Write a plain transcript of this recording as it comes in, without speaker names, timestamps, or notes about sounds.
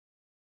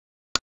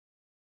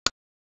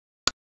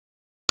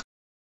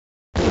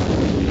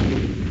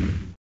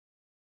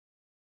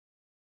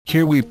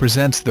Here we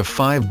present the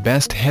 5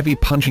 best heavy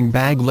punching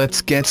bag.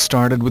 Let's get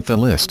started with the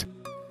list.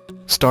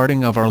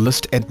 Starting of our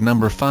list at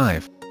number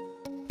 5.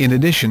 In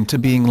addition to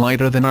being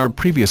lighter than our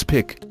previous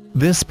pick,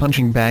 this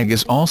punching bag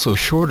is also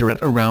shorter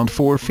at around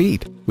 4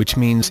 feet, which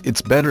means it's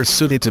better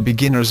suited to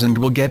beginners and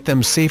will get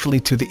them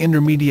safely to the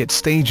intermediate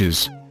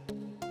stages.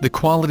 The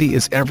quality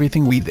is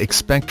everything we'd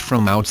expect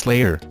from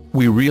Outslayer.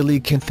 We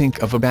really can't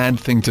think of a bad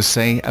thing to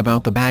say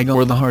about the bag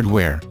or the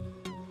hardware.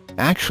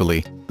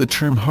 Actually, the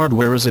term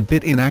hardware is a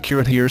bit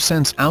inaccurate here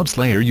since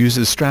Outslayer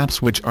uses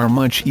straps which are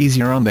much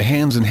easier on the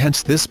hands, and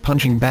hence this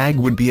punching bag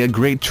would be a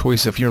great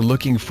choice if you're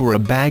looking for a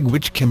bag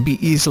which can be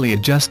easily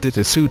adjusted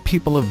to suit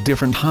people of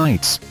different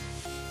heights.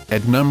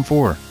 At number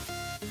 4.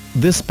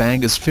 This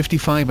bag is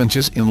 55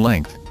 inches in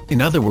length,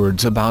 in other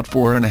words about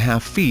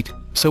 4.5 feet,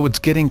 so it's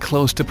getting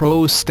close to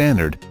pro's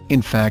standard.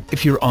 In fact,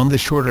 if you're on the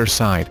shorter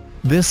side,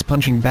 this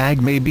punching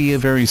bag may be a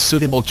very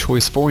suitable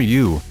choice for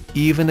you,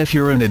 even if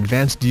you're an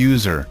advanced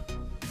user.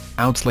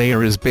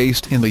 Outslayer is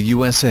based in the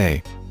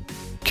USA,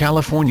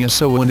 California,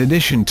 so in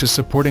addition to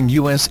supporting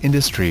US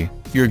industry,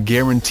 you're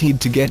guaranteed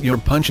to get your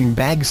punching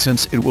bag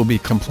since it will be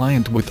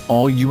compliant with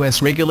all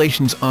US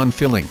regulations on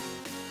filling.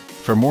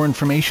 For more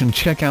information,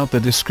 check out the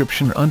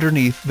description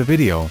underneath the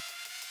video.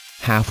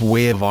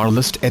 Halfway of our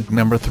list at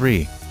number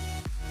 3.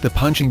 The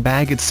punching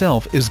bag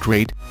itself is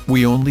great,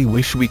 we only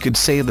wish we could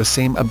say the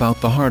same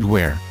about the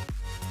hardware.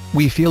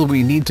 We feel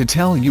we need to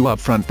tell you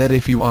upfront that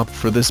if you opt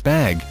for this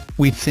bag,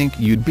 we think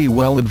you'd be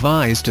well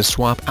advised to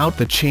swap out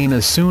the chain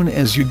as soon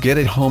as you get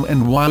it home,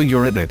 and while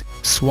you're at it,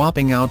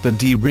 swapping out the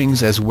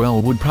D-rings as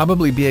well would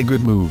probably be a good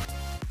move.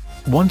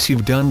 Once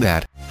you've done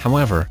that,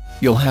 however,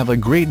 you'll have a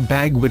great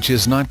bag which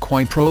is not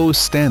quite pro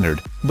standard,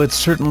 but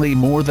certainly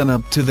more than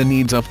up to the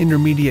needs of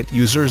intermediate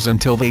users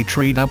until they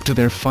trade up to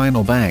their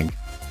final bag.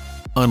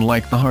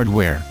 Unlike the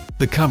hardware,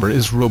 the cover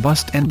is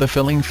robust and the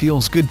filling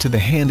feels good to the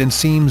hand and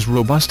seems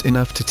robust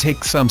enough to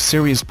take some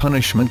serious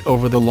punishment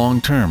over the long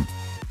term.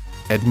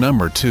 At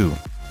number 2.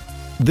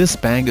 This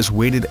bag is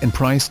weighted and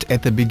priced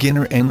at the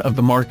beginner end of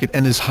the market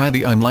and is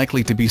highly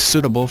unlikely to be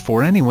suitable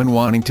for anyone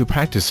wanting to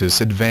practice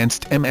his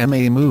advanced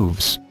MMA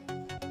moves.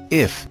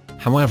 If,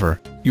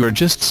 however, you're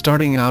just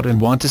starting out and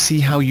want to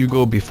see how you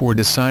go before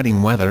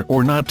deciding whether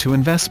or not to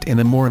invest in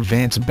a more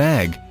advanced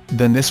bag,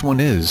 then this one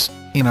is,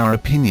 in our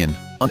opinion,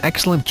 an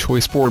excellent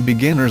choice for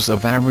beginners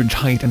of average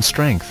height and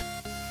strength.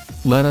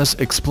 Let us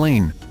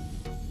explain.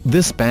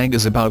 This bag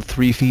is about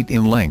 3 feet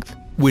in length,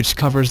 which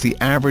covers the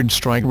average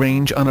strike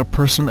range on a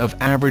person of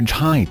average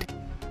height.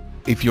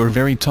 If you're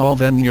very tall,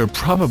 then you're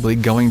probably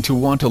going to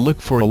want to look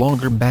for a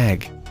longer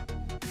bag.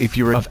 If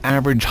you're of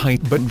average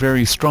height but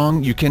very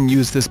strong, you can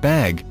use this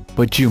bag,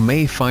 but you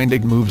may find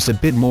it moves a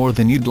bit more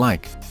than you'd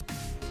like.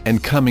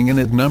 And coming in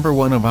at number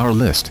 1 of our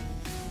list.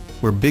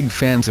 We're big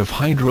fans of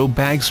Hydro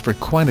bags for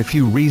quite a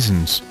few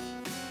reasons.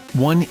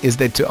 One is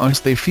that to us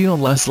they feel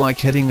less like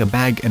hitting a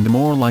bag and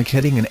more like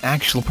hitting an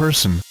actual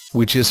person,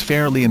 which is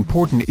fairly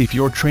important if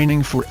you're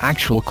training for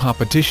actual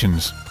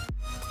competitions.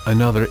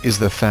 Another is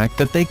the fact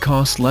that they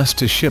cost less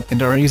to ship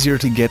and are easier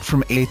to get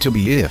from A to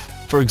B if,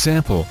 for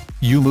example,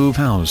 you move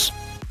house.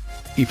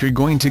 If you're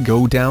going to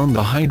go down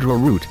the Hydro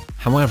route,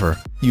 however,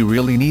 you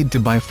really need to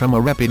buy from a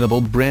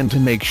reputable brand to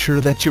make sure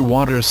that your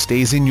water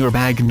stays in your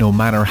bag no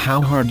matter how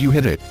hard you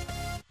hit it.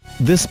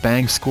 This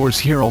bag scores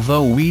here,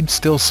 although we'd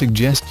still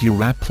suggest you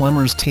wrap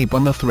plumber's tape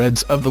on the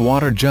threads of the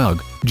water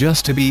jug,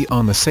 just to be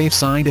on the safe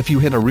side if you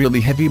hit a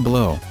really heavy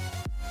blow.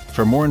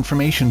 For more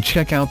information,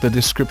 check out the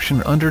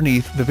description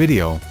underneath the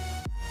video.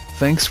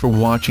 Thanks for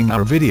watching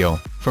our video.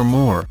 For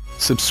more,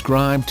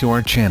 subscribe to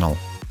our channel.